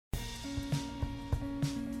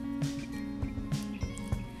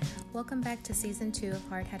Welcome back to Season 2 of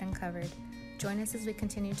Hard Hat Uncovered. Join us as we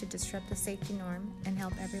continue to disrupt the safety norm and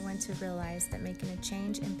help everyone to realize that making a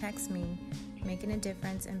change impacts me, making a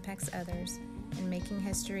difference impacts others, and making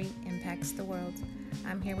history impacts the world.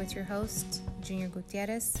 I'm here with your hosts, Junior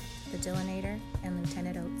Gutierrez, the Dillinator, and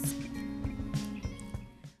Lieutenant Oates.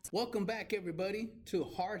 Welcome back, everybody, to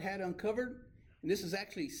Hard Hat Uncovered. And this is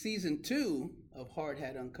actually Season 2 of Hard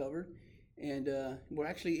Hat Uncovered. And we're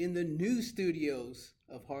actually in the new studios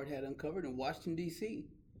of Hard Hat Uncovered in Washington, D.C.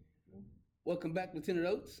 Welcome back, Lieutenant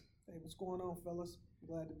Oates. Hey, what's going on, fellas?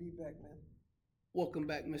 Glad to be back, man. Welcome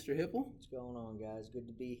back, Mr. Hipple. What's going on, guys? Good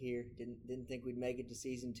to be here. Didn't think we'd make it to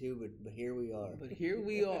Season 2, but here we are. But here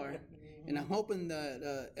we are. And I'm hoping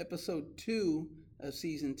that Episode 2 of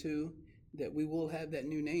Season 2 that we will have that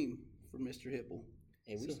new name for Mr. Hipple.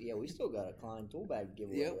 Hey, we still got a Klein tool bag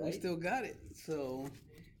giveaway, Yeah, right? we still got it. So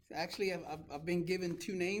actually, I've been given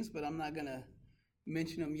 2 names, but I'm not gonna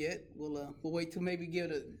mention them yet. We'll wait till maybe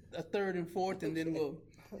give it a third and fourth, and then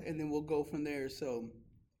we'll go from there. So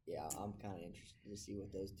yeah, I'm kind of interested to see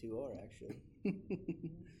what those 2 are actually.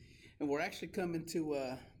 And we're actually coming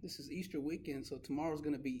to this is Easter weekend, so tomorrow's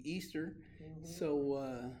gonna be Easter. Mm-hmm.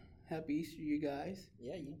 So happy Easter, you guys.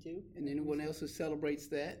 Yeah, you too. And anyone else who celebrates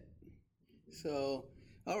that. So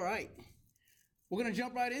all right. We're going to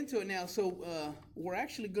jump right into it now. So we're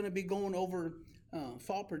actually going to be going over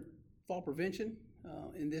fall prevention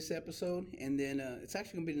in this episode. And then it's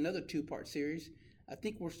actually going to be another 2-part series. I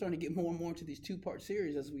think we're starting to get more and more into these 2-part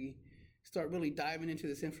series as we start really diving into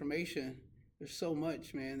this information. There's so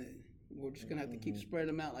much, man, that we're just going to have to keep spreading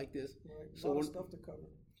them out like this. Right. So a lot of stuff to cover.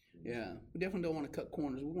 Yeah, we definitely don't want to cut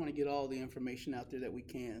corners. We want to get all the information out there that we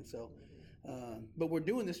can. So, but we're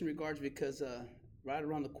doing this in regards because right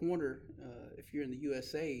around the corner, if you're in the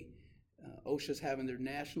USA, OSHA's having their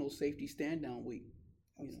National Safety Stand-Down Week,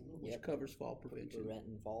 which covers fall prevention.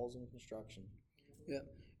 Preventing falls in construction. Yep,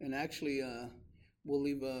 and actually, we'll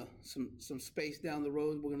leave some space down the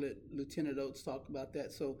road. We're going to let Lieutenant Oates talk about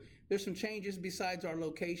that. So there's some changes besides our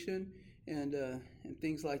location and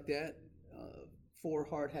things like that for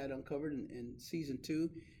Hard Hat Uncovered in Season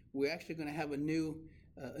 2. We're actually going to have a new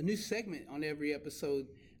segment on every episode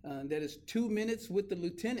that is 2 minutes with the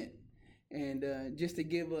lieutenant, and just to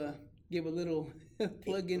give a little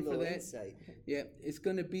plug in for that. Insight. Yeah, it's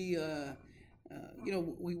going to be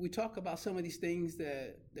we talk about some of these things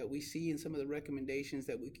that we see and some of the recommendations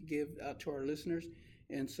that we could give out to our listeners,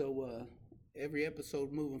 and so every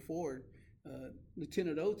episode moving forward,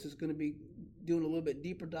 Lieutenant Oates is going to be doing a little bit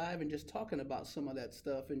deeper dive and just talking about some of that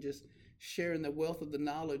stuff and just sharing the wealth of the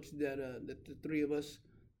knowledge that the 3 of us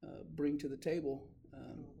bring to the table,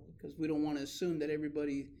 because we don't want to assume that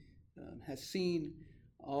everybody has seen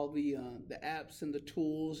all the apps and the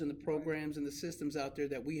tools and the programs and the systems out there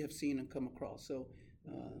that we have seen and come across. So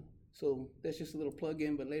that's just a little plug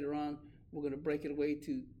in, but later on we're going to break it away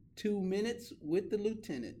to 2 minutes with the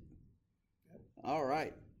lieutenant. All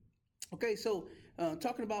right. Okay, so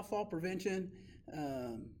talking about fall prevention,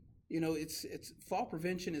 it's fall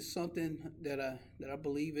prevention is something that I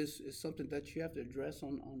believe is something that you have to address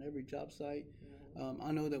on every job site.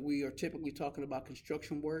 I know that we are typically talking about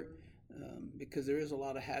construction work because there is a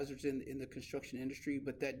lot of hazards in the construction industry,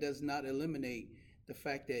 but that does not eliminate the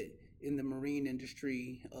fact that in the marine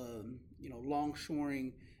industry,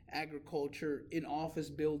 longshoring, agriculture, in office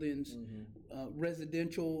buildings,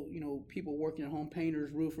 residential, people working at home,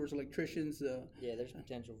 painters, roofers, electricians. Yeah, there's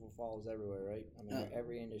potential for falls everywhere, right? I mean,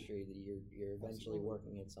 every industry that you're eventually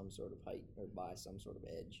working at some sort of height or by some sort of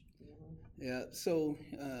edge. Yeah, so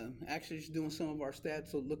actually just doing some of our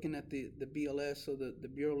stats, so looking at the BLS, so the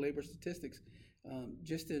Bureau of Labor Statistics,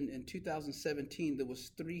 just in 2017, there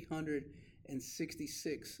was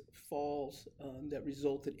 366 falls that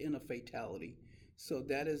resulted in a fatality. So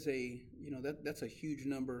that is that's a huge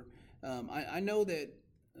number. I know that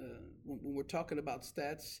when we're talking about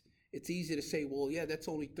stats, it's easy to say, well, yeah, that's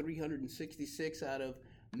only 366 out of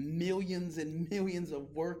millions and millions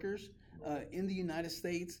of workers in the United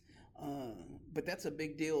States. But that's a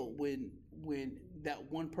big deal when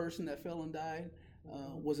that one person that fell and died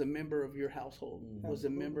was a member of your household, was a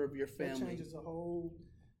member of your family. That changes the whole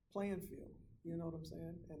playing field. You know what I'm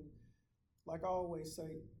saying? And like I always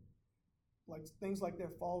say, like things like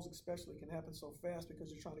that, falls especially, can happen so fast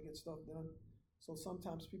because you're trying to get stuff done. So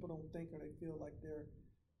sometimes people don't think, or they feel like they're,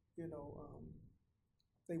 they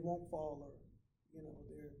won't fall, or,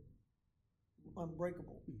 they're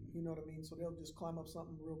unbreakable. Mm-hmm. You know what I mean? So they'll just climb up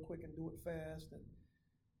something real quick and do it fast. And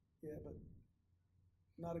yeah, but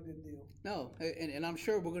not a good deal. No, and I'm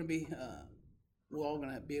sure we're going to be we're all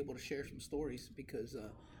going to be able to share some stories, because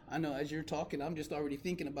I know as you're talking, I'm just already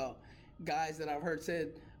thinking about guys that I've heard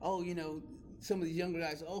said, oh, some of these younger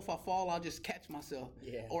guys, oh, if I fall, I'll just catch myself.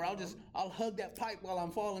 Yeah. Or I'll hug that pipe while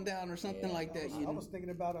I'm falling down or something like that. I was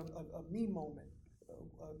thinking about a me moment,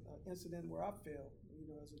 an incident where I fell.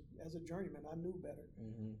 As a journeyman, I knew better.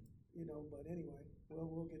 But anyway,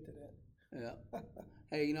 we'll get to that. Yeah.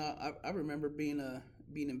 Hey, I remember being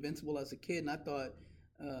invincible as a kid, and I thought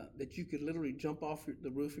that you could literally jump off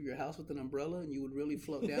the roof of your house with an umbrella and you would really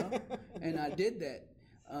float down. And I did that.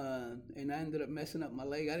 And I ended up messing up my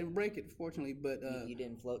leg. I didn't break it, fortunately, but you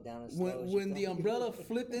didn't float down as slow when the umbrella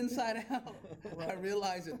flipped inside out, I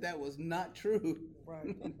realized that was not true.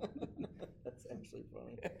 Right. That's actually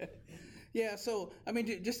funny. Yeah, so I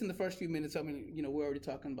mean, just in the first few minutes, I mean, we're already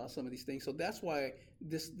talking about some of these things. So that's why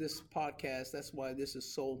this podcast, that's why this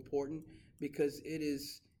is so important, because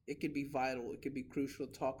it could be vital, it could be crucial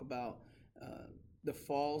to talk about the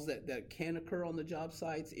falls that can occur on the job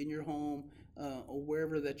sites, in your home, or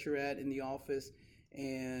wherever that you're at in the office,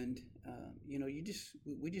 and we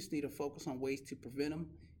just need to focus on ways to prevent them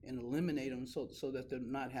and eliminate them, so that they're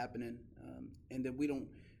not happening, and that we don't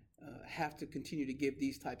have to continue to give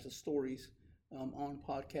these types of stories on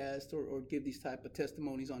podcasts, or give these type of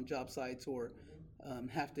testimonies on job sites, or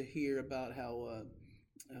have to hear about how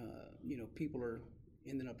people are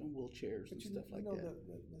ending up in wheelchairs and stuff like that.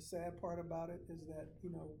 The sad part about it is that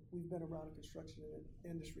we've been around the construction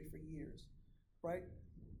industry for years, right?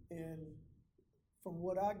 And from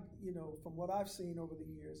what I've seen over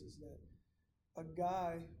the years is that a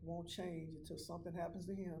guy won't change until something happens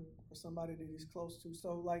to him or somebody that he's close to.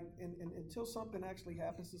 So and until something actually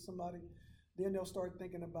happens to somebody, then they'll start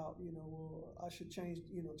thinking about, well, I should change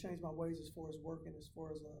my ways as far as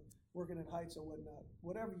working at heights or whatnot.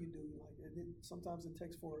 Whatever you do, sometimes it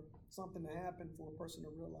takes for something to happen for a person to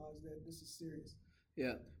realize that this is serious.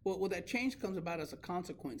 Yeah. Well, that change comes about as a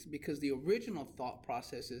consequence, because the original thought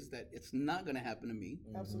process is that it's not going to happen to me.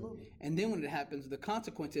 Absolutely. And then when it happens, the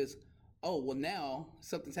consequence is, oh, well, now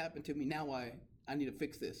something's happened to me. Now I need to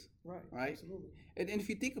fix this. Right. Absolutely. And if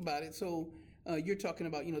you think about it, so you're talking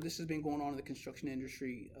about, this has been going on in the construction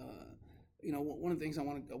industry. One of the things I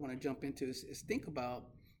want to jump into is think about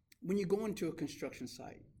when you go into a construction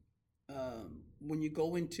site, when you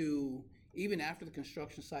go into, even after the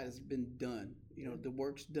construction site has been done, the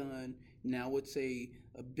work's done. Now it's a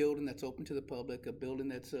building that's open to the public, a building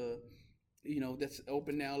that's that's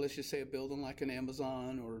open now. Let's just say a building like an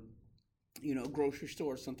Amazon or grocery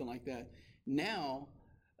store or something like that. Now,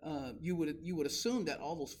 you would assume that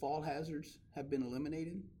all those fall hazards have been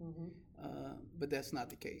eliminated, but that's not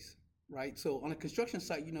the case, right? So on a construction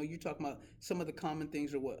site, you're talking about some of the common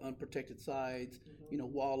things are unprotected sides,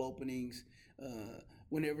 wall openings.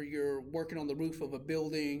 Whenever you're working on the roof of a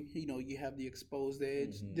building, you have the exposed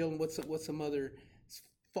edge. Dylan, what's some other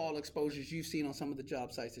fall exposures you've seen on some of the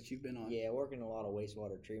job sites that you've been on? Yeah, working a lot of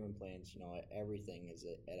wastewater treatment plants, everything is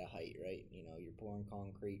at a height, right? You're pouring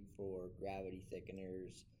concrete for gravity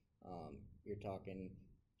thickeners. You're talking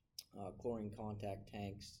chlorine contact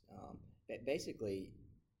tanks. Basically,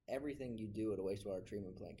 everything you do at a wastewater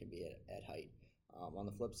treatment plant can be at height. On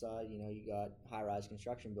the flip side, you got high-rise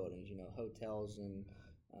construction buildings, hotels and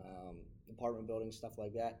apartment buildings, stuff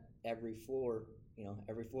like that. Every floor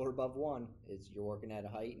above one you're working at a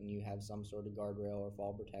height, and you have some sort of guardrail or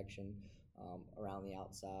fall protection around the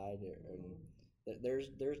outside.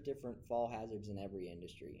 There's different fall hazards in every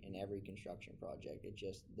industry, in every construction project. It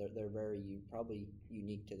just they're probably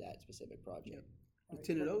unique to that specific project. Yep.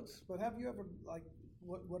 Lieutenant Oates? But have you ever,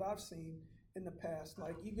 what I've seen in the past,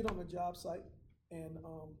 you get on a job site and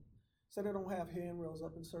say they don't have handrails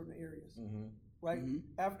up in certain areas, right?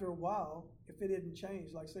 After a while, if it didn't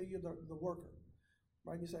change, say you're the worker,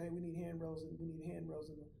 right? You say, hey, we need handrails, and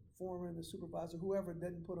the foreman, the supervisor, whoever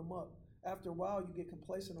didn't put them up. After a while, you get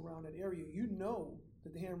complacent around that area. You know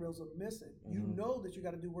that the handrails are missing. You know that you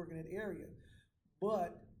got to do work in that area,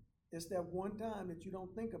 but it's that one time that you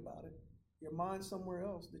don't think about it. Your mind's somewhere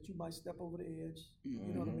else, that you might step over the edge. You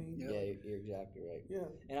know what I mean? Yeah, you're exactly right. Yeah.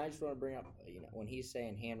 And I just want to bring up, when he's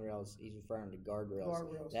saying handrails, he's referring to guardrails.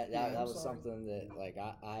 Guardrails. That was something that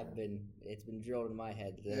it's been drilled in my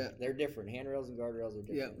head. They're different. Handrails and guardrails are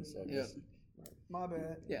different. Yeah. So Yeah. My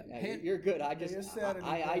bad. Yeah, you're good. I just it's Saturday,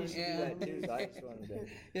 I used to do that too, so I just wanted to.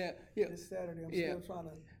 Yeah. It's Saturday. I'm still trying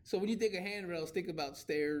to. So when you think of handrails, think about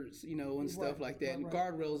stairs, and stuff like that. And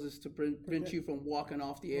guardrails is to prevent you from walking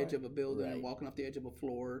off the edge of a building and walking off the edge of a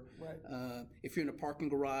floor. Right. If you're in a parking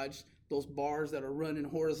garage, those bars that are running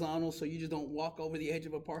horizontal, so you just don't walk over the edge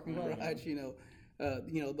of a parking garage.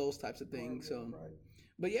 Those types of things. So,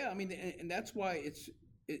 but yeah, I mean, and that's why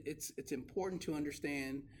it's important to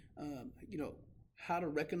understand, how to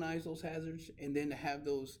recognize those hazards, and then to have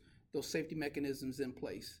those those safety mechanisms in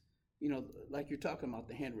place. Like you're talking about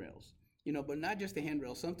the handrails. But not just the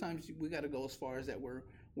handrails. Sometimes we got to go as far as that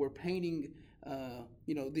we're painting,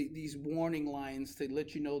 these warning lines to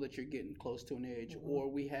let you know that you're getting close to an edge, or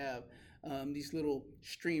we have these little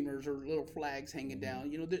streamers or little flags hanging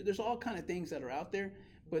down. There's all kind of things that are out there,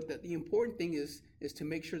 but the important thing is to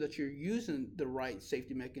make sure that you're using the right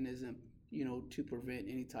safety mechanism, to prevent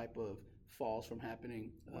any type of falls from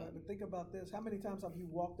happening. Right, but think about this: how many times have you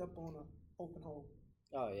walked up on an open hole?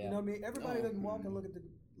 Oh yeah. You know what I mean? Everybody doesn't walk and look at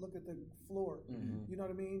the floor. You know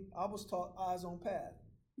what I mean? I was taught eyes on path.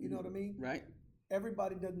 You know what I mean? Right.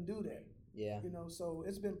 Everybody doesn't do that. Yeah. So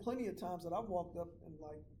it's been plenty of times that I've walked up and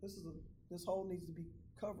like, this hole needs to be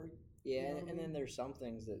covered. Yeah, You know what I and then mean? there's some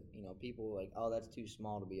things that people like, oh, that's too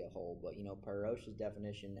small to be a hole. But per OSHA's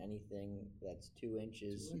definition, anything that's 2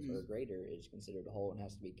 inches or greater is considered a hole and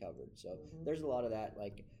has to be covered. So there's a lot of that.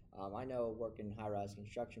 Like I know working high-rise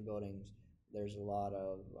construction buildings, there's a lot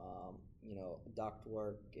of duct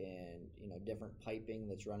work and different piping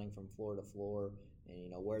that's running from floor to floor,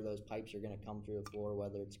 and where those pipes are going to come through the floor,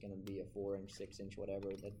 whether it's going to be a 4-inch, 6-inch, whatever.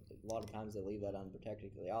 That a lot of times they leave that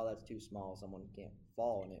unprotected. Like, oh, that's too small, someone can't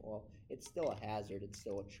fall in it. Well, it's still a hazard. It's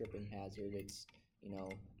still a tripping hazard. It's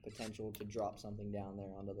potential to drop something down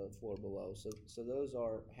there onto the floor below. So those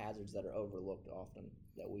are hazards that are overlooked often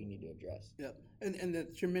that we need to address. Yep. And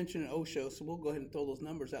that you're mentioning OSHA, so we'll go ahead and throw those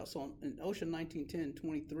numbers out. So in OSHA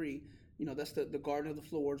 1910-23, that's the guarding of the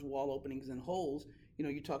floors, wall openings, and holes.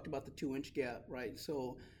 You talked about the 2-inch gap, right?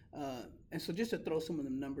 So and so just to throw some of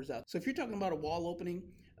the numbers out. So if you're talking about a wall opening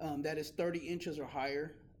that is 30 inches or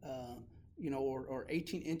higher, or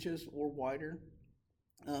 18 inches or wider,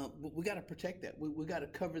 we got to protect that. We got to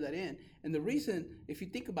cover that in. And the reason, if you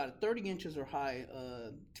think about it, 30 inches or high,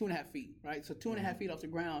 2.5 feet, right? So 2.5 feet off the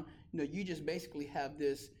ground, you just basically have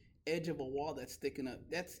this edge of a wall that's sticking up.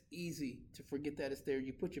 That's easy to forget that it's there.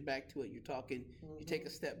 You put your back to it, you're talking, you take a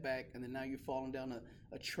step back, and then now you're falling down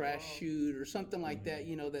a trash chute or something like that,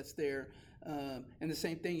 that's there. And the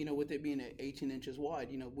same thing, with it being 18 inches wide,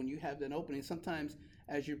 when you have that opening, sometimes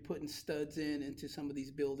as you're putting studs into some of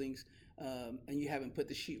these buildings, and you haven't put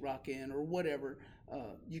the sheetrock in or whatever,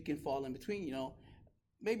 you can fall in between,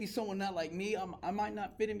 Maybe someone not like me, I might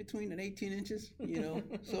not fit in between an 18 inches,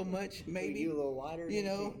 so much, maybe. You a little wider.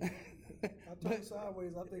 I turn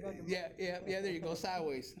sideways. I think I can. Yeah. There you go,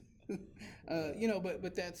 sideways.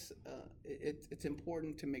 But that's it's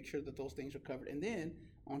important to make sure that those things are covered. And then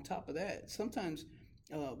on top of that, sometimes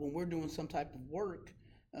when we're doing some type of work,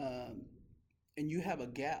 and you have a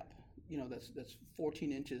gap, that's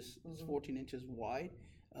 14 inches, 14 inches wide.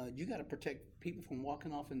 You got to protect people from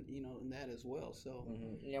walking off in that as well. So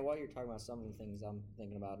while you're talking about some of the things I'm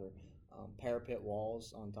thinking about are parapet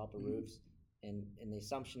walls on top of roofs, and the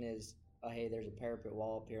assumption is, oh hey, there's a parapet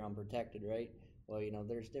wall up here, I'm protected, right? Well,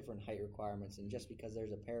 there's different height requirements, and just because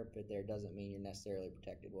there's a parapet there doesn't mean you're necessarily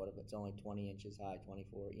protected. What if it's only 20 inches high,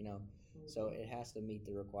 24? So it has to meet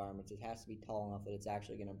the requirements. It has to be tall enough that it's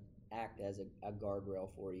actually going to act as a guardrail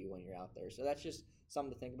for you when you're out there. So that's just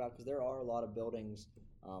something to think about, because there are a lot of buildings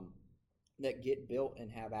that get built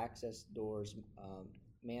and have access doors,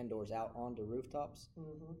 man doors out onto rooftops,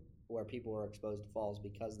 where people are exposed to falls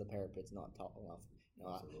because the parapet's not tall enough.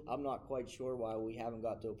 I'm not quite sure why we haven't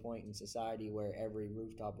got to a point in society where every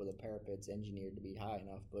rooftop with a parapet's engineered to be high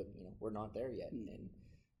enough, but we're not there yet. And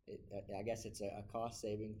I guess it's a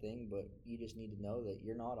cost-saving thing, but you just need to know that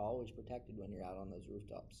you're not always protected when you're out on those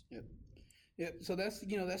rooftops. Yep. So that's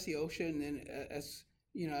that's the OSHA, and then as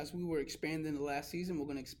we were expanding the last season, we're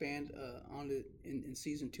going to expand on it in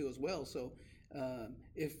season 2 as well. So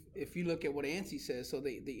if you look at what ANSI says, so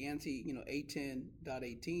the ANSI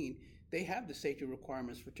 810.18, they have the safety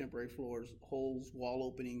requirements for temporary floors, holes, wall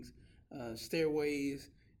openings, stairways,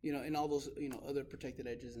 and all those other protected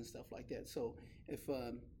edges and stuff like that. So if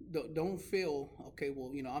don't feel okay,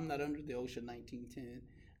 well I'm not under the OSHA 1910.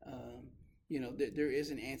 There is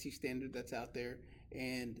an ANSI standard that's out there,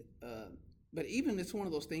 and but even it's one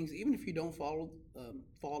of those things. Even if you don't fall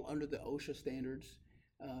under the OSHA standards,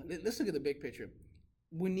 let's look at the big picture.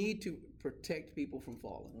 We need to protect people from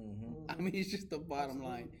falling. I mean, it's just the bottom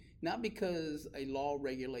line. Not because a law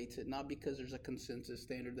regulates it, not because there's a consensus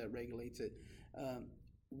standard that regulates it.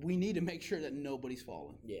 We need to make sure that nobody's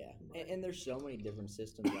falling. Yeah, and there's so many different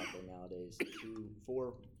systems out there nowadays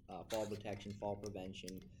for fall detection, fall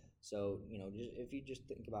prevention. So, if you just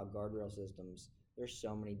think about guardrail systems, there's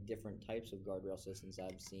so many different types of guardrail systems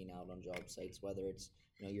I've seen out on job sites, whether it's,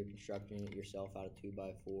 you're constructing it yourself out of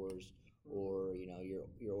 2x4s, or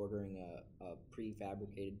you're ordering a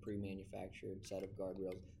prefabricated, pre-manufactured set of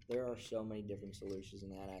guardrails. There are so many different solutions in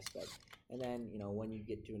that aspect. And then when you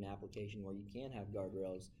get to an application where you can have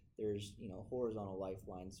guardrails, there's horizontal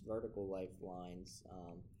lifelines, vertical lifelines,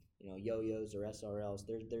 yo-yos or SRLs.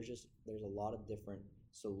 There's a lot of different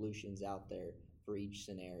solutions out there for each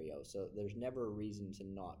scenario. So there's never a reason to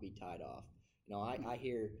not be tied off. I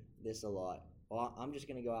hear this a lot. Well, I'm just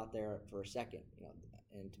going to go out there for a second.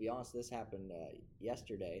 And to be honest, this happened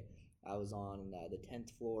yesterday. I was on the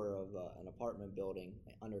 10th floor of an apartment building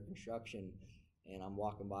under construction, and I'm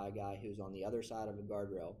walking by a guy who's on the other side of a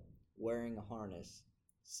guardrail wearing a harness,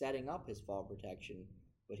 setting up his fall protection,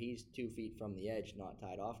 but he's 2 feet from the edge, not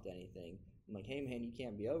tied off to anything. I'm like, hey man, you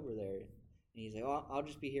can't be over there. And he's like, oh, I'll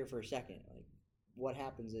just be here for a second. Like, what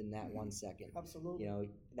happens in that 1 second? Absolutely.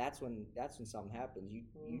 That's when something happens.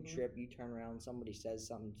 You trip, you turn around, somebody says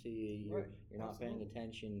something to you, you're not paying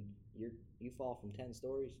attention, you fall from 10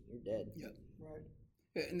 stories, you're dead. Yep. Right.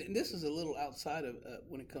 Yeah, and this is a little outside of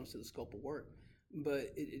when it comes to the scope of work,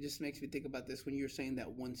 but it just makes me think about this when you're saying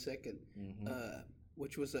that 1 second,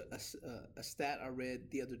 which was a stat I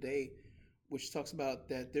read the other day, which talks about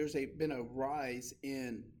that there's been a rise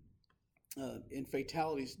in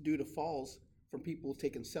fatalities due to falls from people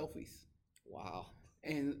taking selfies. Wow.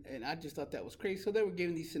 And I just thought that was crazy. So they were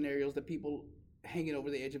giving these scenarios that people hanging over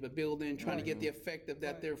the edge of a building, trying to get the effect of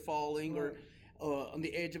that they're falling, or on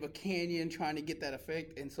the edge of a canyon, trying to get that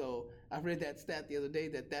effect. And so I read that stat the other day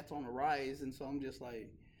that's on the rise. And so I'm just like,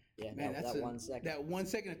 man, that's that 1 second. That 1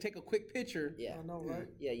 second to take a quick picture. Yeah, I know, right?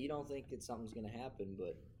 Yeah, you don't think that something's going to happen,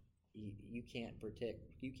 but you can't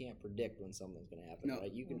predict when something's going to happen. No.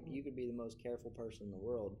 Right? You could be the most careful person in the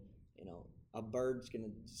world. A bird's going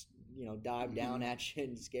to dive down at you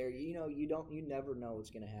and scare you. You never know what's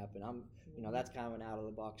going to happen. That's kind of an out of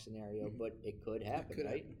the box scenario, but it could happen,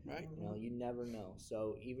 right? Right. You never know.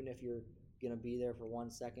 So even if you're going to be there for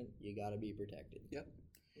 1 second, you got to be protected. Yep.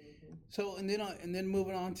 So and then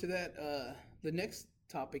moving on to that, the next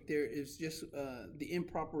topic there is just the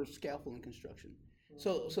improper scaffolding construction.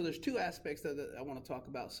 So there's two aspects that I want to talk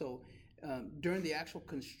about. So during the actual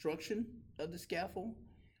construction of the scaffold,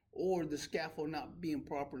 or the scaffold not being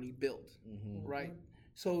properly built, right?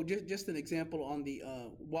 So just an example on the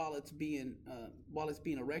while it's being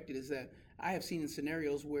erected is that I have seen in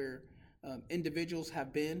scenarios where individuals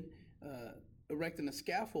have been erecting a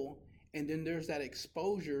scaffold, and then there's that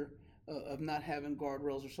exposure of not having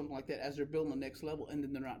guardrails or something like that as they're building the next level, and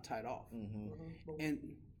then they're not tied off. And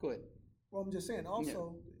go ahead. Well, I'm just saying.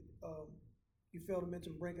 Also, you failed to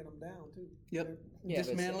mention breaking them down too. Yep. Yeah,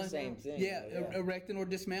 dismantling. It's the same thing. Yeah, erecting or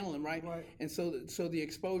dismantling, right? Right. And so the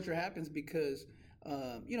exposure happens because,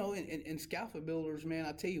 and scaffold builders, man,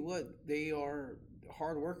 I tell you what, they are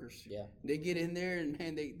hard workers. Yeah. They get in there and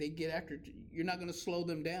man, they get after it. You're not going to slow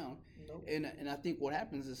them down. Nope. And I think what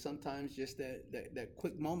happens is sometimes just that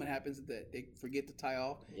quick moment happens that they forget to tie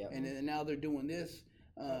off. Yep. And then now they're doing this,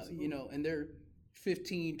 and they're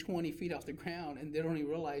 15, 20 feet off the ground, and they don't even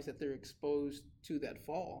realize that they're exposed to that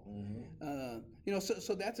fall.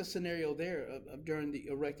 So that's a scenario there of during the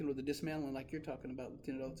erecting or the dismantling, like you're talking about,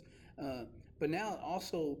 Lieutenant Oates. But now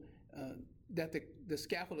also that the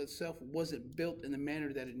scaffold itself wasn't built in the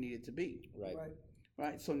manner that it needed to be.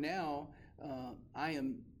 Right. So now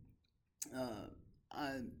I'm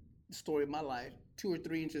the story of my life, 2 or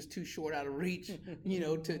 3 inches too short out of reach,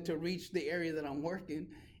 to reach the area that I'm working.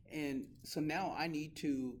 And so now I need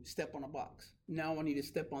to step on a box. Now I need to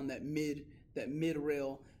step on that mid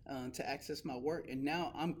rail to access my work. And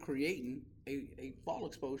now I'm creating a fall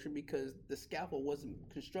exposure because the scaffold wasn't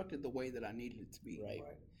constructed the way that I needed it to be. Right.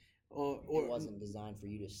 Or it wasn't designed for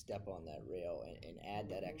you to step on that rail and add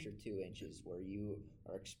that extra 2 inches where you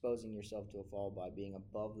are exposing yourself to a fall by being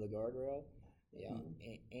above the guardrail.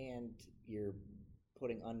 And you're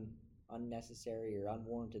putting unnecessary or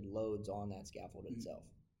unwarranted loads on that scaffold itself.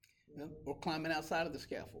 Or climbing outside of the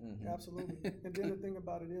scaffold. Absolutely. And then the thing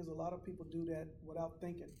about it is a lot of people do that without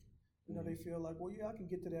thinking. They feel like, well, I can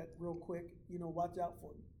get to that real quick. Watch out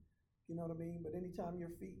for me. You know what I mean? But anytime your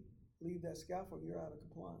feet leave that scaffold, you're out of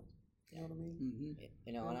compliance. You know what I mean?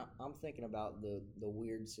 And I'm thinking about the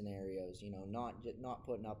weird scenarios. Not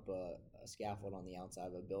putting up a scaffold on the outside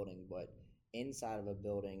of a building, but inside of a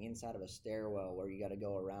building, inside of a stairwell, where you got to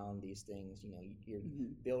go around these things. You're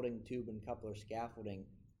building tube and coupler scaffolding.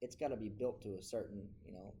 It's got to be built to a certain,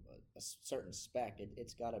 a certain spec.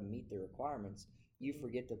 It's got to meet the requirements. You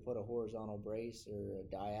forget to put a horizontal brace or a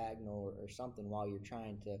diagonal or something while you're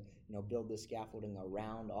trying to, build the scaffolding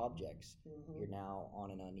around objects. You're now on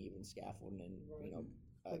an uneven scaffolding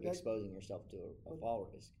and, exposing yourself to a fall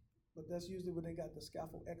risk. But that's usually when they got the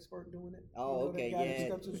scaffold expert doing it. Oh, okay, that guy yeah. that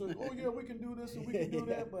steps in and says, "Oh yeah, we can do this and we can do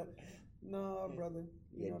that." But no, brother,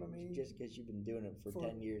 you know what I mean. Just because you've been doing it for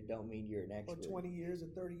 10 years, don't mean you're an expert. Or 20 years or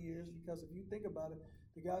 30 years, because if you think about it,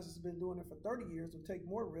 the guys that's been doing it for 30 years will take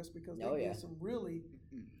more risk because they did some really,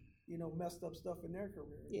 messed up stuff in their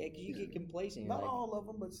career. Yeah, because you get complacent. Not all of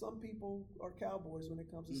them, but some people are cowboys when it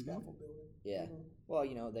comes to scaffold building. Yeah.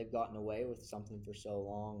 Well, they've gotten away with something for so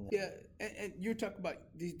long. Yeah, and you're talking about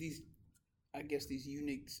these I guess these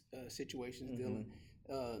unique situations,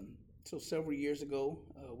 Dylan. So several years ago,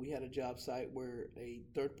 we had a job site where a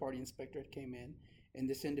third-party inspector came in, and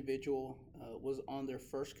this individual was on their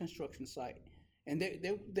first construction site, and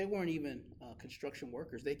they weren't even construction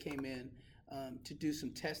workers. They came in to do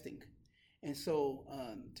some testing, and so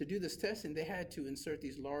to do this testing, they had to insert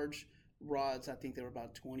these large rods. I think they were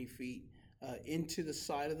about 20 feet into the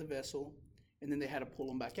side of the vessel, and then they had to pull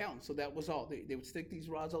them back out. And so that was all. They would stick these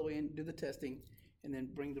rods all the way in, do the testing, and then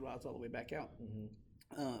bring the rods all the way back out.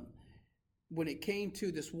 When it came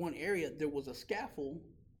to this one area, there was a scaffold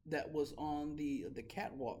that was on the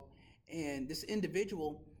catwalk, and this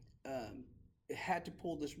individual had to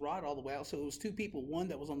pull this rod all the way out. So it was two people, one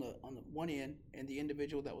that was on the one end, and the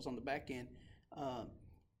individual that was on the back end.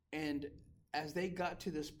 And as they got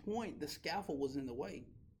to this point, the scaffold was in the way.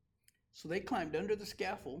 So they climbed under the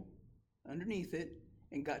scaffold, underneath it,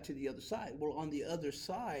 and got to the other side. Well, on the other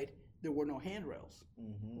side, there were no handrails.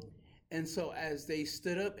 And so as they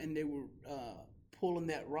stood up and they were pulling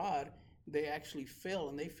that rod, they actually fell,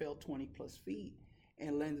 and they fell 20 plus feet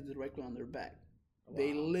and landed directly on their back. Wow.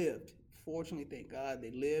 They lived. Fortunately, thank God,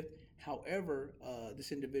 they lived. However,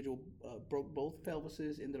 this individual broke both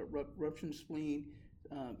pelvises, ended up rupturing spleen,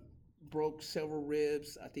 broke several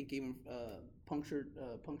ribs, I think even punctured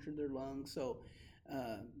their lungs. So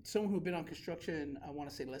someone who'd been on construction, I want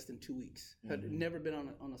to say less than 2 weeks, had never been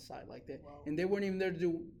on a site like that. Wow. And they weren't even there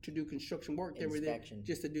to do construction work. They were there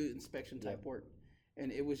just to do inspection type work.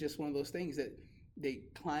 And it was just one of those things that they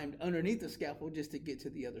climbed underneath the scaffold just to get to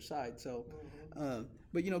the other side. So,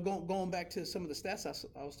 but going back to some of the stats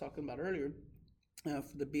I was talking about earlier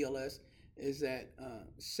for the BLS, is that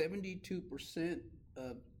 72%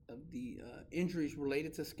 of the injuries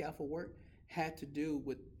related to scaffold work had to do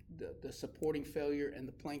with the supporting failure and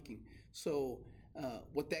the planking. So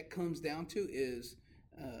what that comes down to is,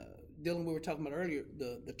 Dylan, we were talking about earlier,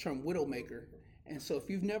 the term widowmaker. And so if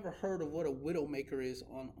you've never heard of what a widowmaker is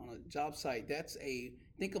on a job site,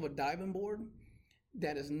 think of a diving board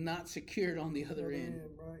that is not secured on the other end.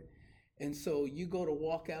 Right. And so you go to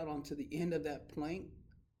walk out onto the end of that plank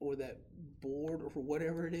or that board or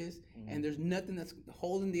whatever it is, and there's nothing that's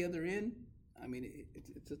holding the other end. I mean,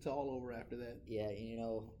 it's all over after that. Yeah,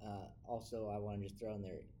 also I want to just throw in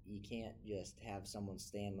there, you can't just have someone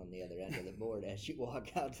stand on the other end of the board as you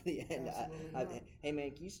walk out to the end. Hey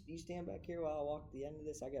man, can you stand back here while I walk to the end of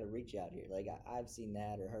this? I got to reach out here. Like I've seen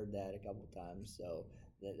that or heard that a couple times, so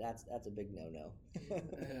that's a big no-no.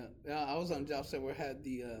 Yeah, I was on a job site where I had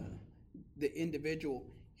the individual,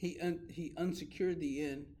 he unsecured the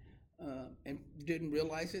end. And didn't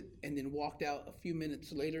realize it, and then walked out a few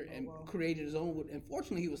minutes later and created his own. And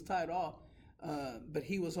fortunately, he was tied off, but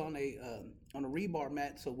he was on a rebar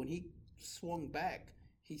mat. So when he swung back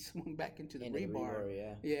into the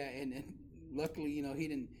rebar. Yeah, and luckily, he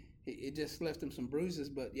didn't. It just left him some bruises,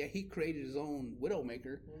 but yeah, he created his own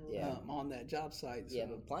widowmaker on that job site. So. Yeah,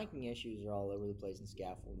 but planking issues are all over the place in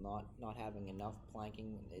scaffold. Not having enough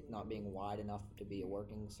planking, it not being wide enough to be a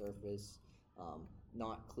working surface.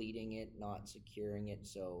 Not cleating it, not securing it.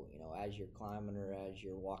 So, as you're climbing or as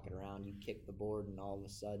you're walking around, you kick the board and all of a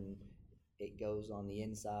sudden it goes on the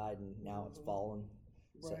inside and now it's falling.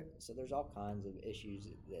 Right. So there's all kinds of issues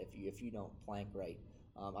if you don't plank right.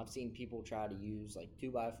 I've seen people try to use like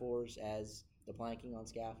 2x4s as the planking on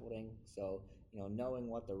scaffolding. So, knowing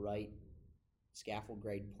what the right scaffold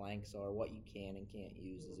grade planks are, what you can and can't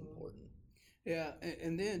use is important. Yeah,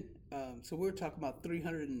 and then, so we were talking about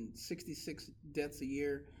 366 deaths a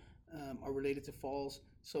year are related to falls.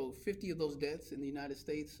 So 50 of those deaths in the United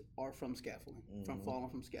States are from scaffolding, from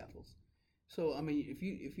falling from scaffolds. So, I mean, if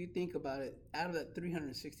you think about it, out of that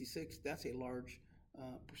 366, that's a large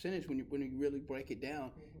percentage when you really break it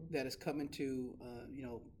down, that is coming to,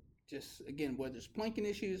 just, again, whether it's planking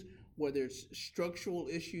issues, whether it's structural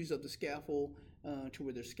issues of the scaffold, to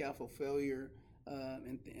where there's scaffold failure,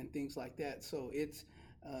 and things like that. So it's,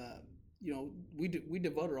 we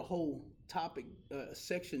devoted a whole topic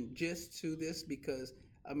section just to this because,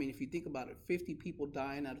 I mean, if you think about it, 50 people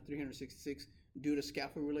dying out of 366 due to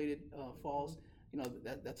scaffold-related falls,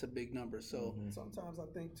 that's a big number. So sometimes I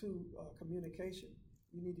think too, communication.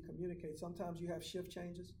 You need to communicate. Sometimes you have shift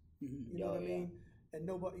changes. Mm-hmm. You know Oh, what I yeah. mean? And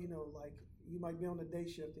nobody, like you might be on the day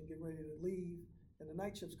shift and get ready to leave, and the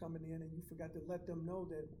night shift's coming in, and you forgot to let them know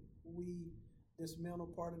that we dismantle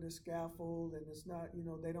part of the scaffold, and it's not,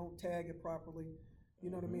 they don't tag it properly. You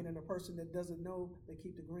know what I mean? And the person that doesn't know, they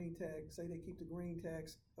keep the green tag. Say they keep the green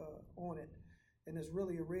tags on it, and it's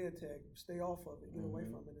really a red tag. Stay off of it. Get away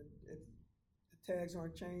from it. And if the tags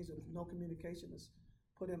aren't changed, if no communication is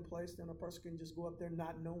put in place, then a person can just go up there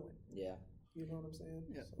not knowing. Yeah. You know what I'm saying?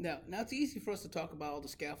 Yeah. So, Now it's easy for us to talk about all the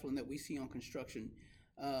scaffolding that we see on construction,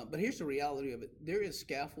 but here's the reality of it: there is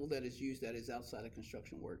scaffold that is used that is outside of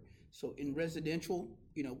construction work. So in residential,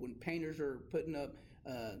 when painters are putting up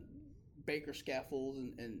Baker scaffolds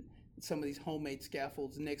and some of these homemade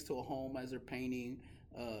scaffolds next to a home as they're painting,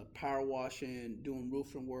 power washing, doing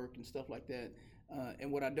roofing work and stuff like that.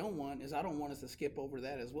 And what I don't want is I don't want us to skip over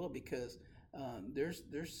that as well, because there's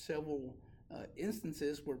several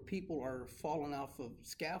instances where people are falling off of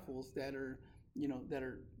scaffolds that are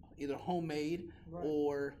either homemade Right.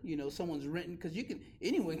 or someone's renting, because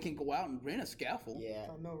anyone can go out and rent a scaffold. Yeah.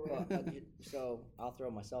 I know, Well, right? so I'll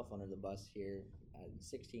throw myself under the bus here. At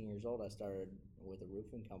 16 years old, I started with a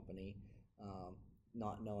roofing company,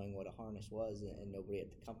 not knowing what a harness was, and nobody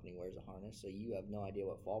at the company wears a harness, so you have no idea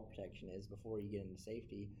what fall protection is before you get into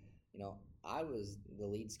safety. I was the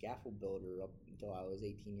lead scaffold builder up until I was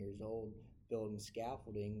 18 years old, building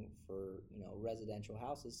scaffolding for residential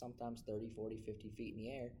houses, sometimes 30, 40, 50 feet in the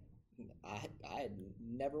air. I had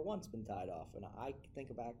never once been tied off, and I think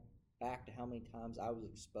back to how many times I was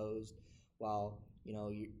exposed while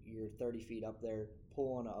you're 30 feet up there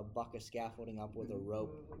pulling a buck of scaffolding up with a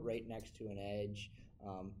rope right next to an edge.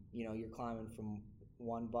 You're climbing from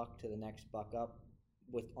one buck to the next buck up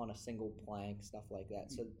on a single plank, stuff like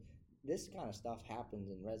that. So this kind of stuff happens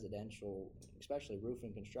in residential, especially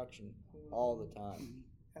roofing construction, all the time.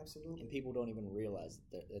 Absolutely. And people don't even realize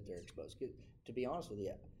that they're exposed. 'Cause, to be honest with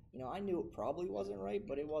you, I knew it probably wasn't right,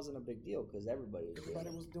 but it wasn't a big deal because everybody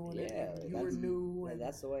was doing it. Yeah, And you were new. And,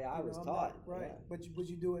 that's the way I was I'm taught. not- right. Yeah. But would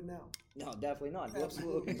you do it now? No, definitely not.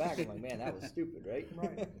 Absolutely. Looking back, I'm like, man, that was stupid, right?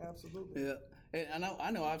 Right. Absolutely. Yeah, and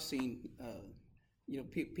I know I've seen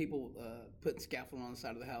people putting scaffold on the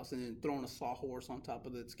side of the house and then throwing a sawhorse on top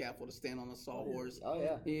of the scaffold to stand on the sawhorse. Oh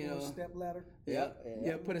yeah. Or a step ladder.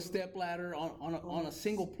 Yeah, put a step ladder on a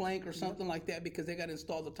single plank or something like that, because they got to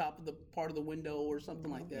install the top of the part of the window or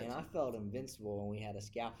something like that. Man, I felt invincible when we had a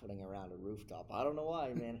scaffolding around a rooftop. I don't know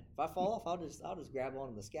why, man. If I fall off, I'll just grab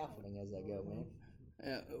onto the scaffolding as I go, man.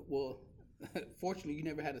 Well, fortunately, you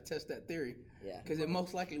never had to test that theory. Yeah. Because it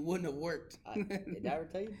most likely wouldn't have worked. Did I ever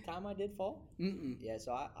tell you the time I did fall? Mm-mm. Yeah,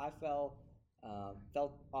 so I fell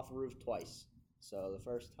off a roof twice. So the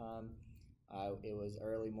first time, it was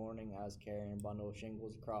early morning. I was carrying a bundle of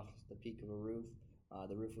shingles across the peak of a roof.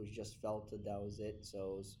 The roof was just felted. That was it.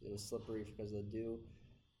 So it was slippery because of the dew.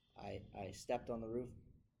 I stepped on the roof,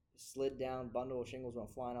 slid down. Bundle of shingles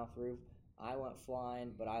went flying off the roof. I went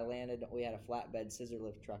flying, but I landed. We had a flatbed scissor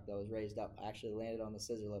lift truck that was raised up. I actually landed on the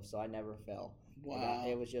scissor lift, so I never fell. Wow.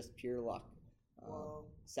 It was just pure luck. Wow.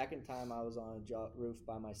 Second time I was on a roof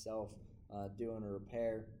by myself doing a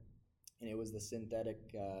repair, and it was the synthetic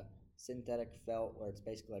felt, where it's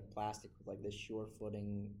basically like plastic with like this sure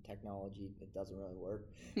footing technology. It doesn't really work.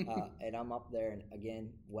 And I'm up there, and again,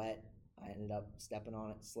 wet. I ended up stepping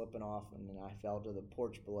on it, slipping off, and then I fell to the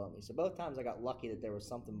porch below me. So both times I got lucky that there was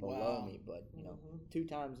something below me, but 2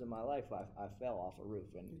 times in my life I fell off a roof.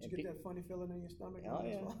 Did you get that funny feeling in your stomach? Oh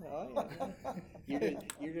yeah.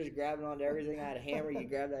 You're just grabbing onto everything. I had a hammer. You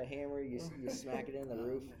grab that hammer, you smack it in the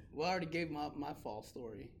roof. Well, I already gave my fall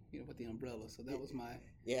story, with the umbrella, so that was my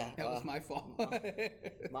was my fault.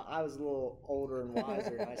 I was a little older and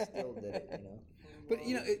wiser, and I still did it. But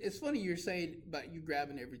it's funny you're saying about you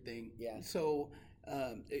grabbing everything. Yeah. So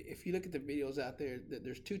if you look at the videos out there,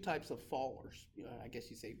 there's 2 types of fallers. I guess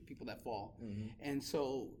you say people that fall. Mm-hmm. And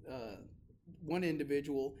so one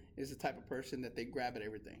individual is the type of person that they grab at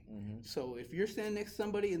everything. Mm-hmm. So if you're standing next to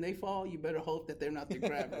somebody and they fall, you better hope that they're not the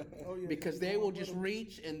grabber, Oh, yeah. because they will just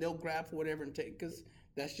reach and they'll grab for whatever and take, because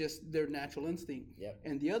that's just their natural instinct. Yep.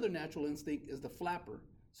 And the other natural instinct is the flapper.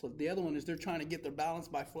 So the other one is they're trying to get their balance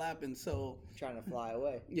by flapping. So Trying to fly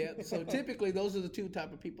away. yeah. So typically those are the 2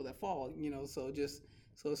 type of people that fall.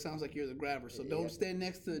 So it sounds like you're the grabber. So don't stand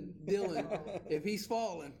next to Dylan if he's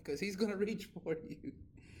falling, because he's gonna reach for you.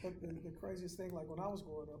 But the craziest thing, like when I was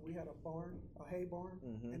growing up, we had a hay barn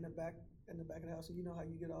Mm-hmm. in the back of the house, and you know how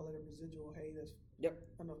you get all of the residual hay that's Yep.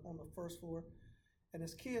 on the first floor. And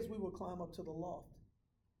as kids, we would climb up to the loft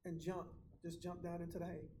and jump down into the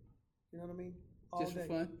hay. You know what I mean? All Just for day.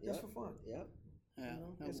 fun? Just Yep. for fun. Yep. Yeah.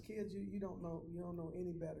 As kids, you don't know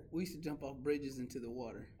any better. We used to jump off bridges into the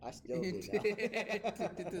water. I still do now.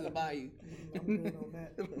 to the bayou. I'm good on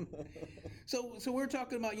that. So we're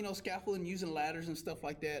talking about scaffolding, using ladders and stuff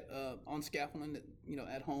like that on scaffolding,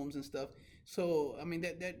 at homes and stuff. So I mean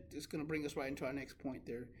that is going to bring us right into our next point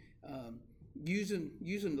there.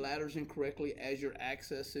 Using ladders incorrectly as you're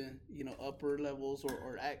accessing upper levels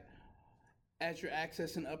or as you're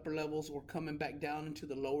accessing upper levels or coming back down into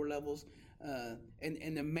the lower levels.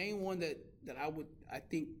 And the main one that I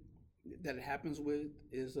think that it happens with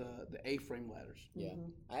is the A-frame ladders. Yeah,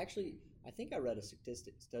 I think I read a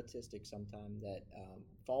statistic sometime that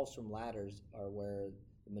falls from ladders are where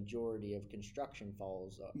the majority of construction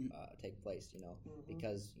falls take place.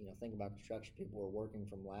 Because think about construction, people are working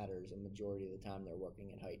from ladders, and majority of the time they're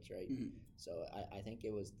working at heights, right? Mm-hmm. So I think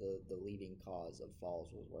it was the leading cause of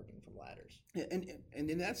falls was working from ladders. Yeah, and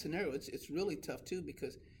in that scenario, it's really tough too,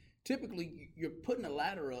 because typically you're putting a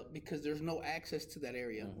ladder up because there's no access to that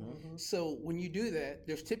area. Mm-hmm. So when you do that,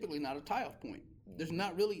 there's typically not a tie-off point. Mm-hmm. There's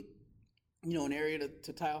not really, an area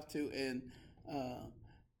to tie off to,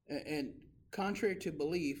 and contrary to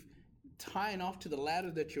belief, tying off to the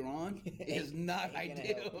ladder that you're on is not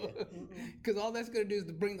ideal, because all that's going to do is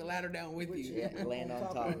to bring the ladder down with you. Yeah, land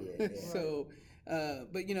on top of you. Yeah. So,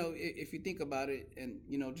 but if you think about it, and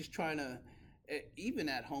just trying to, even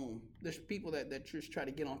at home, there's people that just try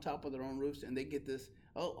to get on top of their own roofs, and they get this,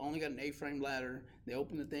 I only got an A-frame ladder. They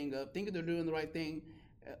open the thing up, thinking they're doing the right thing.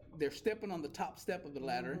 They're stepping on the top step of the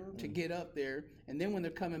ladder to get up there, and then when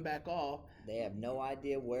they're coming back off, they have no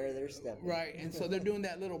idea where they're stepping. Right, and so they're doing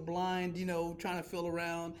that little blind, trying to feel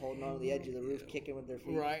around, holding on to the edge of the roof, kicking with their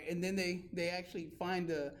feet. Right, and then they actually find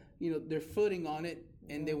their footing on it,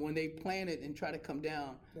 and then when they plant it and try to come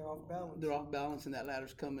down, they're off balance, and that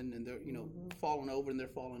ladder's coming, and they're falling over, and they're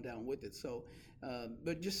falling down with it. So,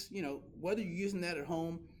 but just whether you're using that at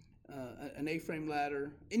home, an A-frame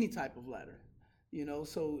ladder, any type of ladder.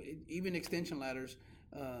 So even extension ladders,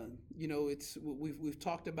 we've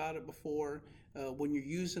talked about it before. When you're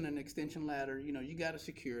using an extension ladder, you got to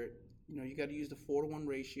secure it. You got to use the 4-to-1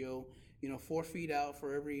 ratio. 4 feet out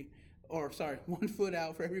for every, 1 foot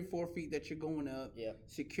out for every 4 feet that you're going up. Yeah.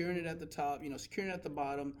 Securing it at the top, securing it at the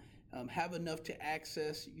bottom. Have enough to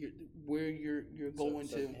access where you're going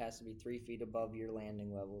so to. It has to be 3 feet above your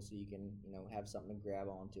landing level, so you can have something to grab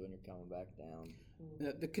onto when you're coming back down.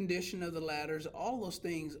 The condition of the ladders, all those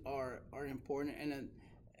things are important,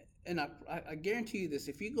 and I guarantee you this: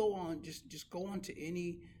 if you go on, just go on to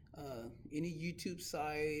any YouTube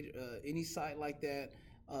site, any site like that,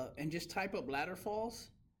 and just type up ladder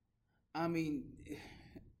falls. I mean,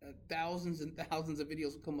 thousands and thousands of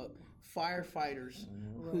videos will come up. Firefighters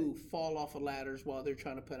who fall off of ladders while they're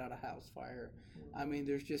trying to put out a house fire. I mean,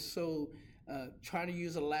 there's just trying to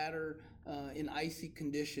use a ladder in icy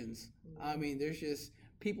conditions. I mean, there's just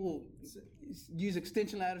people use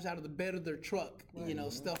extension ladders out of the bed of their truck,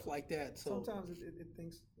 stuff like that. So sometimes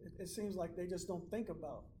it seems like they just don't think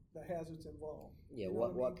about the hazards involved. Yeah,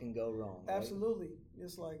 what can go wrong? Absolutely, right?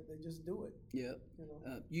 It's like they just do it. Yeah,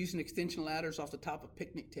 using extension ladders off the top of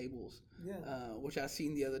picnic tables. Yeah, which I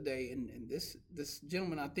seen the other day, and this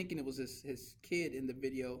gentleman, I'm thinking it was his kid in the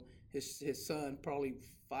video, his son, probably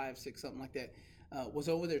 5, 6, something like that, was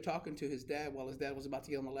over there talking to his dad while his dad was about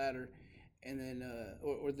to get on the ladder, and then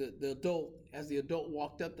or the adult, as the adult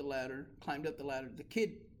walked up the ladder, climbed up the ladder, the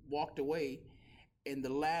kid walked away. And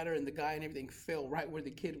the ladder and the guy and everything fell right where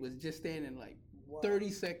the kid was just standing, like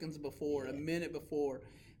 30 seconds before, a minute before.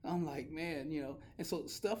 I'm like, man, and so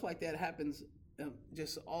stuff like that happens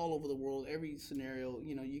just all over the world. Every scenario,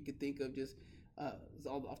 you could think of, just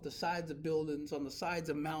off the sides of buildings, on the sides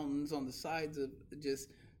of mountains, on the sides of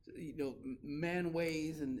just,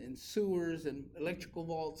 manways and sewers and electrical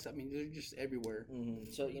vaults. I mean, they're just everywhere.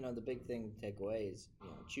 Mm-hmm. So, the big thing to take away is,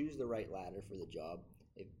 choose the right ladder for the job.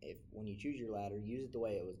 If when you choose your ladder, use it the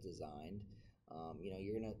way it was designed.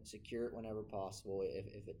 You're gonna secure it whenever possible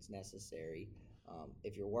if it's necessary.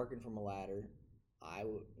 If you're working from a ladder,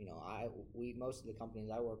 most of the companies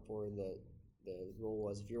I work for, the rule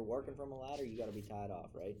was if you're working from a ladder, you got to be tied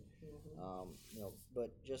off, right? Mm-hmm.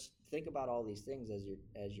 But just think about all these things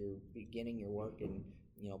as you're beginning your work and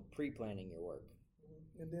pre-planning your work.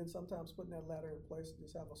 And then sometimes putting that ladder in place,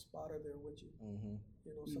 just have a spotter there with you.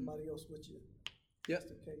 Mm-hmm. Somebody else with you. Yep.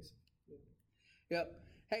 Just in case. Yeah. Yep.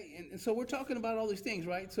 Hey, and so we're talking about all these things,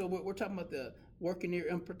 right? So we're talking about the working near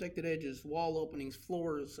unprotected edges, wall openings,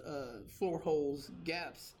 floors, floor holes,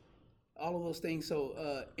 gaps, all of those things.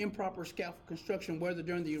 So improper scaffold construction, whether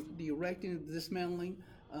during the erecting, the dismantling,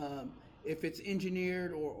 if it's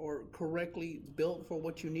engineered or correctly built for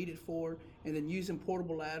what you need it for, and then using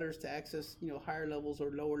portable ladders to access, higher levels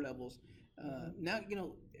or lower levels. Now,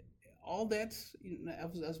 all that's,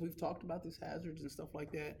 as we've talked about these hazards and stuff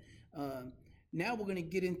like that. Now we're going to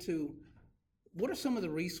get into what are some of the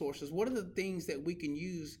resources, what are the things that we can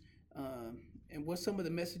use, and what's some of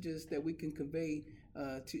the messages that we can convey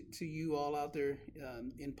to you all out there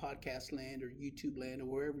in podcast land or YouTube land or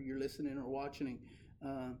wherever you're listening or watching.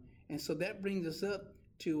 And so that brings us up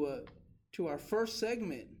to our first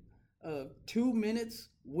segment of 2 minutes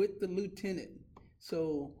with the lieutenant.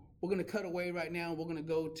 So we're going to cut away right now. We're going to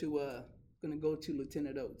go to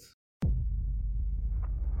Lieutenant Oates.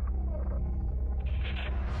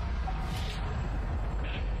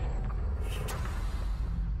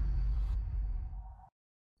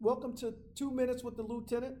 Welcome to 2 Minutes with the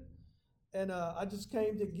Lieutenant, and I just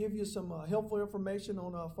came to give you some helpful information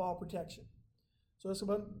on fall protection. So it's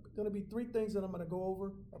going to be 3 things that I'm going to go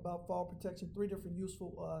over about fall protection, 3 different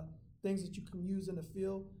useful things that you can use in the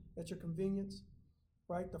field at your convenience,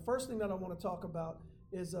 right? The first thing that I want to talk about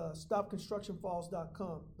is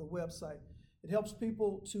stopconstructionfalls.com, the website. It helps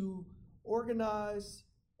people to organize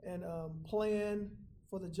and plan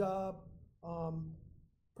for the job,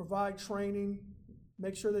 provide training,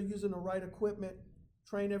 make sure they're using the right equipment,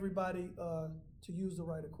 train everybody to use the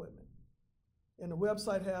right equipment. And the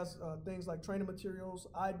website has things like training materials,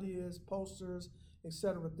 ideas, posters,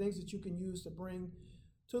 etc., things that you can use to bring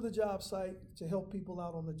to the job site to help people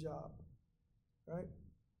out on the job, right?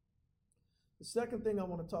 The second thing I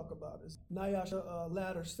want to talk about is NIOSH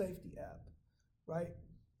Ladder Safety app, right?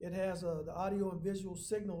 It has the audio and visual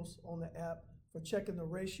signals on the app for checking the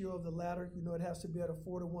ratio of the ladder. It has to be at a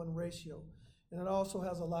 4-to-1 ratio. And it also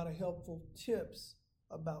has a lot of helpful tips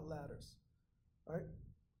about ladders, right?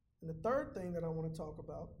 And the third thing that I want to talk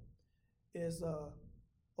about is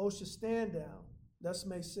OSHA Stand Down. That's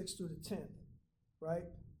May 6th through the 10th, right?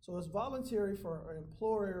 So it's voluntary for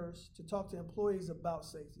employers to talk to employees about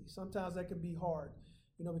safety. Sometimes that can be hard,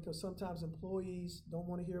 because sometimes employees don't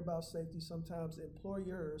want to hear about safety. Sometimes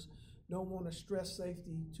employers don't want to stress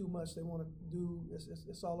safety too much. They want to do,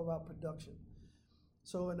 it's all about production.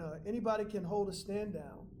 So anybody can hold a stand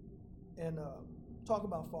down and talk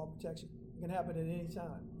about fall protection. It can happen at any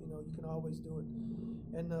time. You can always do it.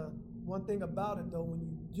 And one thing about it, though, when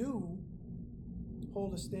you do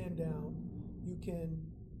hold a stand down, you can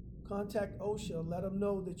contact OSHA, let them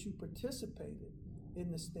know that you participated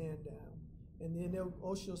in the stand down, and then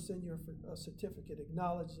OSHA will send you a certificate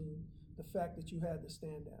acknowledging the fact that you had the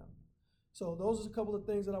stand down. So those are a couple of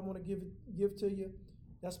things that I want to give to you.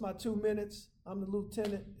 That's my 2 minutes. I'm the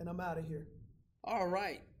lieutenant, and I'm out of here. All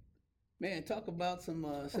right, man. Talk about some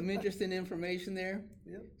interesting information there.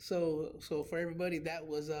 Yep. So for everybody, that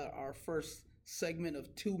was our first segment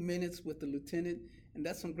of 2 minutes with the lieutenant, and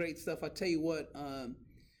that's some great stuff. I tell you what, the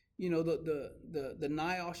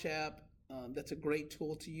NIOSH app. That's a great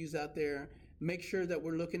tool to use out there. Make sure that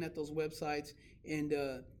we're looking at those websites, and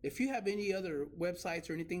if you have any other websites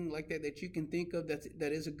or anything like that you can think of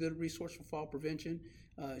that is a good resource for fall prevention,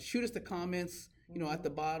 shoot us the comments, at the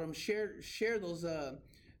bottom. Share those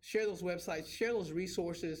websites, share those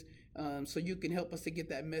resources, so you can help us to get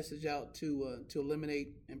that message out to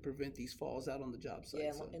eliminate and prevent these falls out on the job site.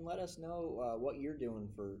 Yeah, and let us know what you're doing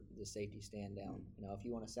for the safety stand down. If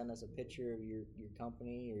you want to send us a picture of your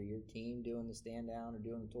company or your team doing the stand down or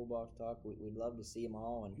doing the toolbox talk, we'd love to see them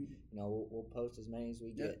all, and we'll post as many as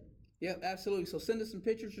we get. Yeah, absolutely. So send us some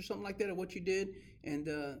pictures or something like that of what you did, and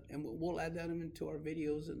we'll add that into our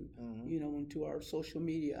videos and into our social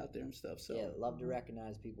media out there and stuff. So yeah, love to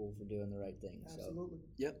recognize people for doing the right thing. Absolutely. So.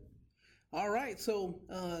 Yep. All right. So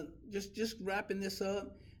just wrapping this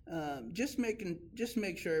up. Just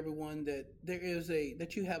make sure, everyone, that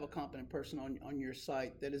that you have a competent person on your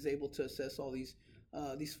site that is able to assess all these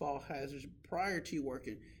fall hazards prior to you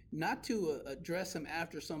working, not to address them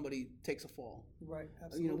after somebody takes a fall. Right.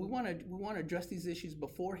 Absolutely. We want to address these issues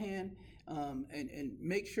beforehand, and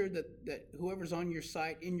make sure that whoever's on your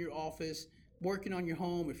site, in your office, working on your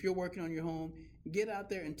home, if you're working on your home, get out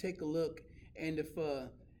there and take a look. And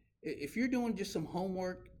if you're doing just some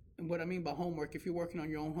homework, and what I mean by homework, if you're working on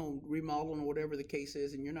your own home, remodeling or whatever the case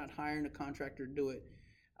is, and you're not hiring a contractor to do it,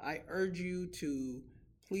 I urge you to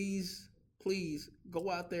please go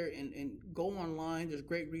out there and go online. There's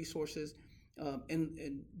great resources,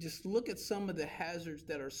 and just look at some of the hazards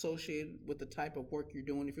that are associated with the type of work you're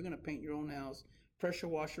doing. If you're going to paint your own house, pressure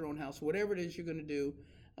wash your own house, whatever it is you're going to do,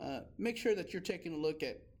 make sure that you're taking a look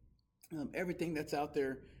at everything that's out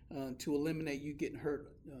there to eliminate you getting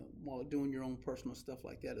hurt while doing your own personal stuff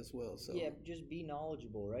like that as well. So yeah, just be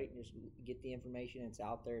knowledgeable, right? Just get the information. It's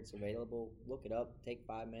out there. It's available. Look it up. Take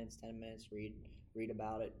 5 minutes, 10 minutes. Read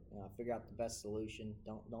about it. Figure out the best solution.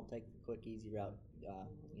 Don't take the quick, easy route.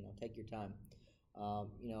 Take your time.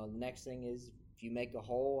 The next thing is if you make a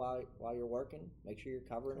hole while you're working, make sure you're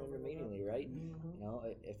covering it immediately, right? Mm-hmm.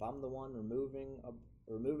 If I'm the one removing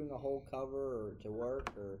a hole cover or to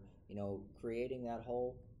work or creating that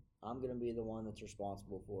hole, I'm going to be the one that's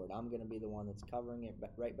responsible for it. I'm going to be the one that's covering it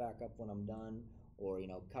right back up when I'm done, or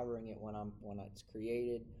covering it when it's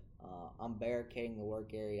created. I'm barricading the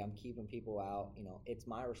work area. I'm keeping people out. It's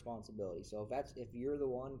my responsibility. So if you're the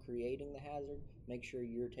one creating the hazard, make sure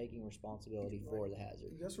you're taking responsibility for the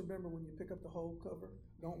hazard. Just remember, when you pick up the hole cover,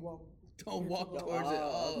 don't walk towards it.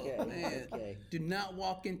 Okay. Man. Okay. Do not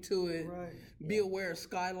walk into it. Right. Be aware of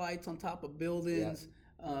skylights on top of buildings.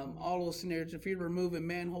 All those scenarios. If you're removing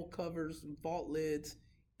manhole covers, vault lids,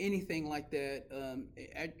 anything like that,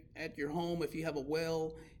 at your home, if you have a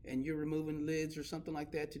well and you're removing lids or something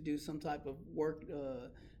like that to do some type of work,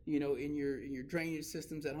 in your drainage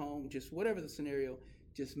systems at home, just whatever the scenario,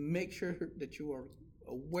 just make sure that you are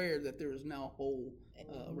aware that there is now a hole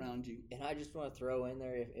around you. And I just want to throw in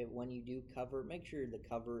there, if when you do cover, make sure the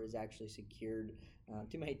cover is actually secured.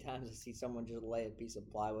 Too many times I see someone just lay a piece of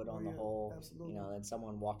plywood on the hole, absolutely. And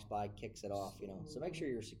someone walks by, kicks it off, So make sure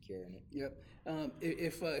you're securing it. Yep.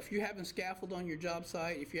 If you're having scaffold on your job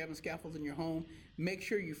site, if you're having scaffold in your home, make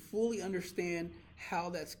sure you fully understand how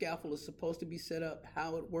that scaffold is supposed to be set up,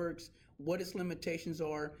 how it works, what its limitations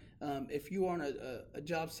are. If you are on a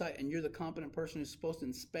job site and you're the competent person who's supposed to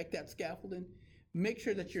inspect that scaffolding, make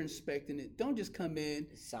sure that you're inspecting it. Don't just come in,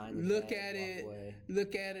 look at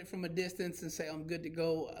it from a distance and say, I'm good to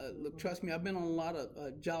go. Look, trust me, I've been on a lot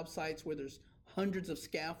of job sites where there's hundreds of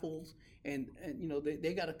scaffolds and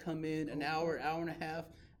they got to come in an hour and a half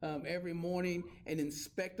every morning and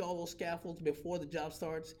inspect all those scaffolds before the job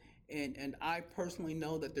starts. And I personally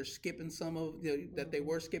know that they're skipping that they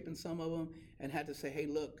were skipping some of them and had to say, hey,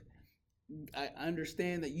 look, I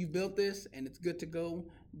understand that you built this and it's good to go,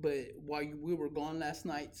 but while we were gone last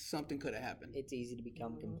night, something could have happened. It's easy to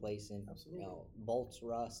become complacent. Absolutely. Bolts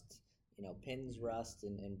rust, pins rust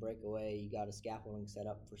and break away. You got a scaffolding set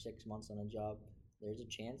up for 6 months on a job. There's a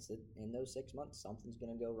chance that in those 6 months, something's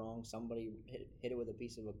going to go wrong. Somebody hit it with a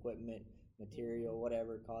piece of equipment, material,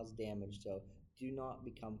 whatever, cause damage. So do not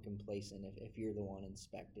become complacent if you're the one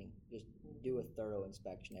inspecting. Just do a thorough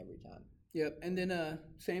inspection every time. Yep, and then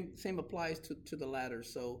same applies to the ladder.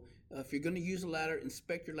 So if you're going to use a ladder,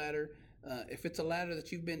 inspect your ladder. If it's a ladder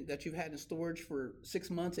that you've had in storage for 6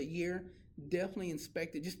 months, a year, definitely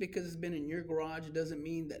inspect it. Just because it's been in your garage doesn't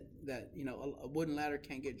mean that a wooden ladder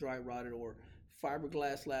can't get dry rotted or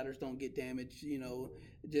fiberglass ladders don't get damaged.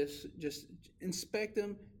 Just inspect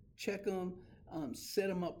them, check them, set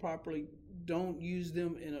them up properly. Don't use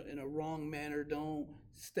them in a wrong manner. Don't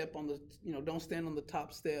step on don't stand on the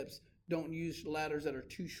top steps. Don't use ladders that are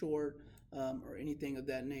too short or anything of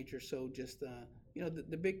that nature. So just,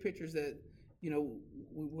 the big picture is that, we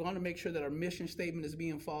want to make sure that our mission statement is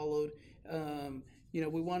being followed. We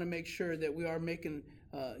want to make sure that we are making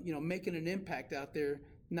an impact out there,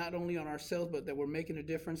 not only on ourselves, but that we're making a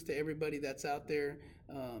difference to everybody that's out there,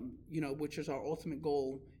 which is our ultimate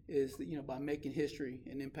goal is, by making history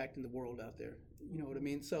and impacting the world out there. You know what I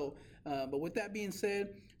mean? So, but with that being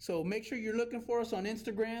said, so make sure you're looking for us on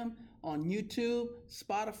Instagram, on YouTube,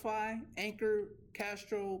 Spotify, Anchor,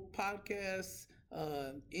 Castro, Podcasts,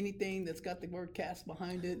 anything that's got the word cast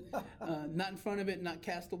behind it, not in front of it, not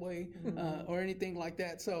castaway, or anything like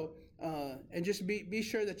that. So, and just be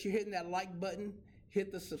sure that you're hitting that like button,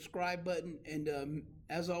 hit the subscribe button, and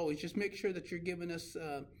as always, just make sure that you're giving us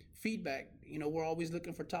feedback. We're always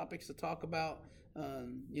looking for topics to talk about.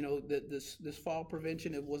 This fall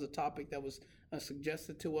prevention, it was a topic that was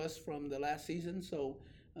suggested to us from the last season. So,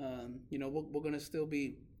 we're going to still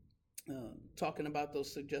be talking about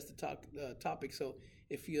those suggested topics. So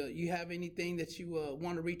if you have anything that you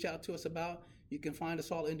want to reach out to us about, you can find us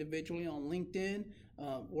all individually on LinkedIn.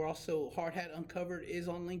 We're also Hard Hat Uncovered is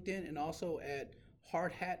on LinkedIn and also at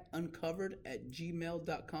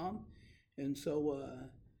hardhatuncovered@gmail.com. And so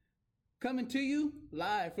coming to you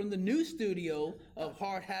live from the new studio of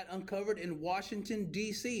Hard Hat Uncovered in Washington,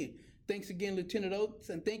 D.C. Thanks again, Lieutenant Oates,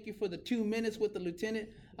 and thank you for the 2 minutes with the Lieutenant.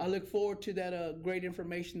 I look forward to that great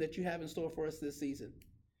information that you have in store for us this season.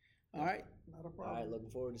 All right? Not a problem. All right, looking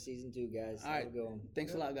forward to season 2, guys. All right. Have a good one.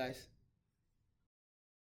 Thanks a lot, guys.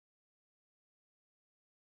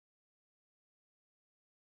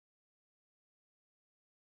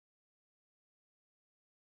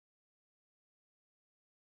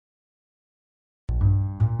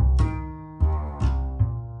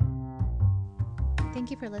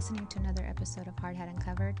 Thank you for listening to another episode of Hard Hat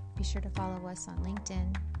Uncovered. Be sure to follow us on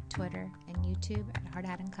LinkedIn, Twitter, and YouTube at Hard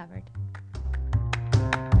Hat Uncovered.